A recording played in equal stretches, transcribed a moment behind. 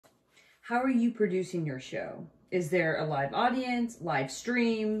How are you producing your show? Is there a live audience, live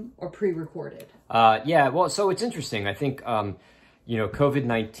stream, or pre-recorded? Yeah, well, so it's interesting. I think,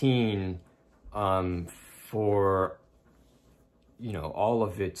 COVID-19, for, all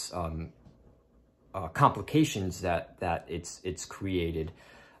of its complications that it's created,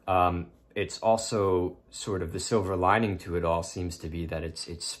 it's also sort of the silver lining to it all seems to be that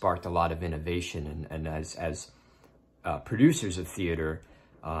it's sparked a lot of innovation, and as producers of theater,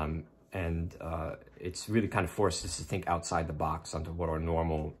 it's really kind of forced us to think outside the box onto what our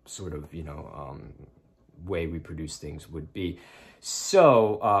normal sort of, way we produce things would be.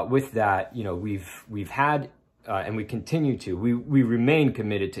 So with that, we've had, and we continue to, we remain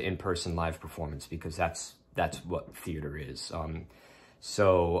committed to in-person live performance because that's what theater is.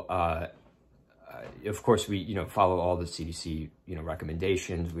 Of course, we, follow all the CDC,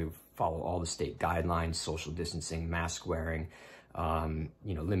 recommendations. We follow all the state guidelines, social distancing, mask wearing,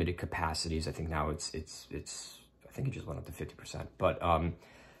 limited capacities. I think now I think it just went up to 50%. But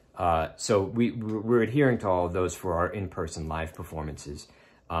so we're adhering to all of those for our in-person live performances.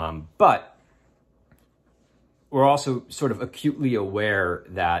 But we're also sort of acutely aware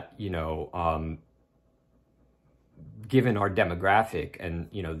that, given our demographic and,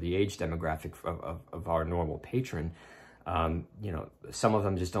 the age demographic of our normal patron, some of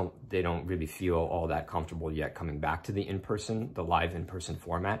them just they don't really feel all that comfortable yet coming back to the live in-person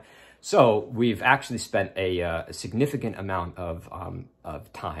format. So we've actually spent a significant amount of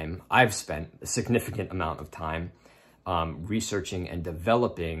time. I've spent a significant amount of time researching and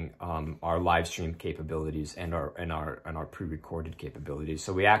developing our live stream capabilities and our pre-recorded capabilities.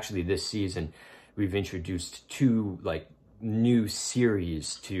 So we actually, this season, we've introduced two new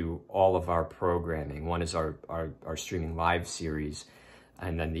series to all of our programming. One is our streaming live series,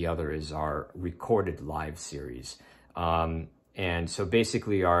 and then the other is our recorded live series. And so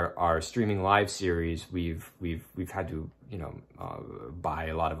basically our streaming live series, we've had to, buy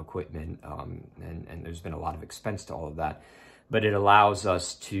a lot of equipment, and there's been a lot of expense to all of that, but it allows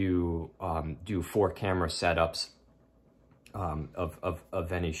us to do 4 camera setups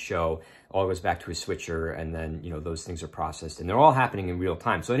of any show. All goes back to a switcher, and then those things are processed, and they're all happening in real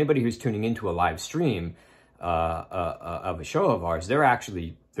time. So anybody who's tuning into a live stream of a show of ours, they're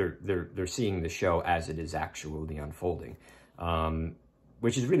actually they're seeing the show as it is actually unfolding,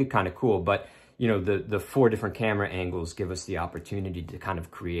 which is really kind of cool. But the 4 different camera angles give us the opportunity to kind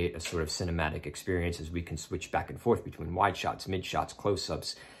of create a sort of cinematic experience as we can switch back and forth between wide shots, mid shots,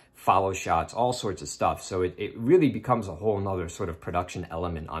 close-ups, follow shots, all sorts of stuff. So it really becomes a whole nother sort of production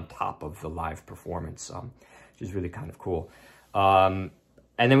element on top of the live performance, which is really kind of cool. And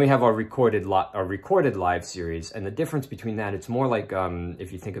then we have our recorded live series, and the difference between that, it's more like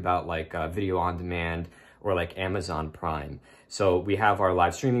if you think about video on demand or like Amazon Prime. So we have our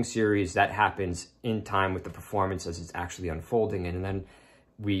live streaming series that happens in time with the performance as it's actually unfolding, and then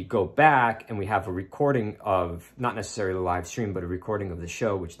we go back and we have a recording of, not necessarily the live stream, but a recording of the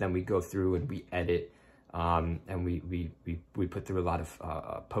show, which then we go through and we edit, and we put through a lot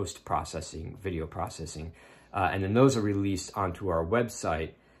of post-processing, video processing, and then those are released onto our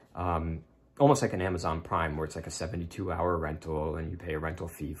website, almost like an Amazon Prime, where it's like a 72-hour rental, and you pay a rental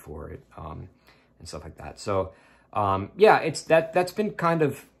fee for it, and stuff like that. So yeah, that's been kind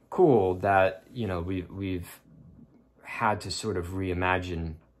of cool that we've had to sort of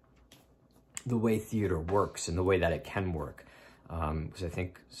reimagine the way theater works and the way that it can work, because I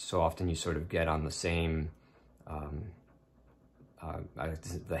think so often you sort of get on the same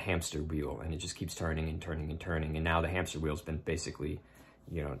the hamster wheel, and it just keeps turning and turning and turning, and now the hamster wheel's been basically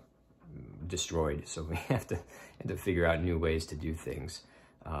destroyed. So we have to figure out new ways to do things,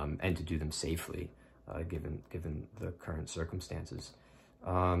 and to do them safely, given the current circumstances.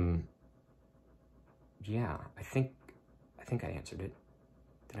 Yeah, I think I answered it.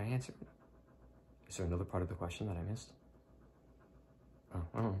 Did I answer it? Is there another part of the question that I missed? Oh,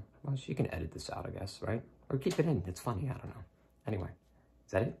 I don't know. Well, you can edit this out, I guess, right? Or keep it in. It's funny. I don't know. Anyway,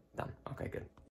 is that it? Done. Okay, good.